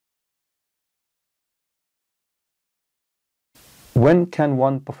When can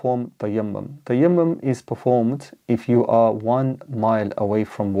one perform tayammum? Tayammum is performed if you are 1 mile away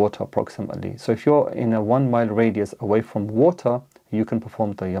from water approximately. So if you're in a 1 mile radius away from water, you can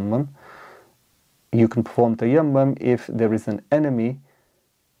perform tayammum. You can perform tayammum if there is an enemy.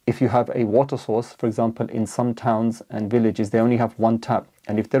 If you have a water source, for example, in some towns and villages, they only have one tap.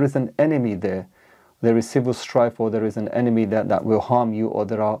 And if there is an enemy there, there is civil strife, or there is an enemy that will harm you, or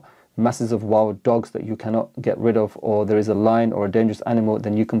there are masses of wild dogs that you cannot get rid of, or there is a lion or a dangerous animal,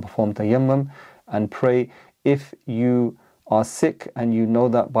 then you can perform tayammum and pray. If you are sick and you know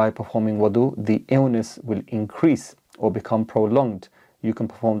that by performing wudu, the illness will increase or become prolonged, you can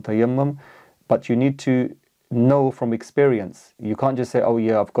perform tayammum. But you need to know from experience. You can't just say, oh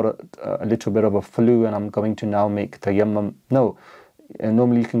yeah, I've got a little bit of a flu and I'm going to now make tayammum. No,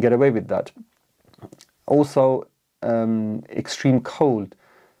 normally you can get away with that. Also, extreme cold.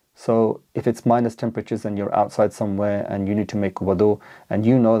 So if it's minus temperatures and you're outside somewhere and you need to make wudu, and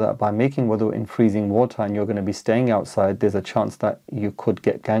you know that by making wudu in freezing water and you're going to be staying outside, there's a chance that you could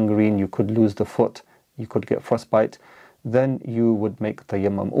get gangrene, you could lose the foot, you could get frostbite, then you would make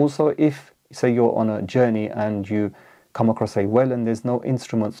tayammum. Also, if say you're on a journey and you come across a well and there's no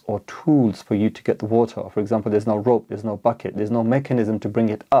instruments or tools for you to get the water, for example, there's no rope, there's no bucket, there's no mechanism to bring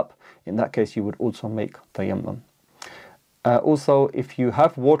it up, in that case you would also make tayammum. Also, if you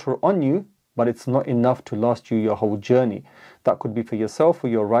have water on you, but it's not enough to last you your whole journey, that could be for yourself, for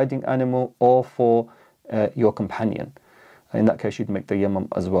your riding animal, or for your companion. In that case, you'd make tayammum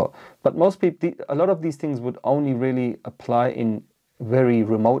as well. But most people, a lot of these things would only really apply in very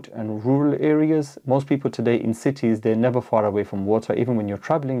remote and rural areas. Most people today in cities, they're never far away from water. Even when you're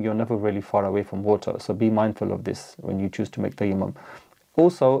traveling, you're never really far away from water. So be mindful of this when you choose to make tayammum.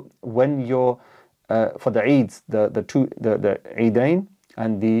 Also, when you're for the Eids, the Eidain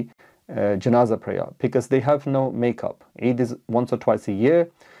and the Janazah prayer, because they have no makeup. Eid is once or twice a year,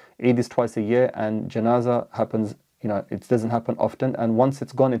 Eid is twice a year, and Janazah happens, it doesn't happen often, and once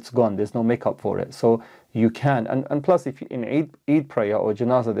it's gone, it's gone. There's no makeup for it. So you can, and plus if you, in Eid prayer or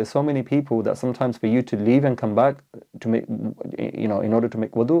Janazah, there's so many people that sometimes for you to leave and come back to make, in order to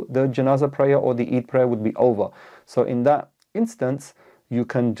make wudu, the Janazah prayer or the Eid prayer would be over. So in that instance, you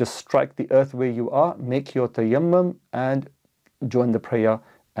can just strike the earth where you are, make your tayammum and join the prayer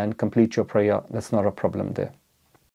and complete your prayer. That's not a problem there.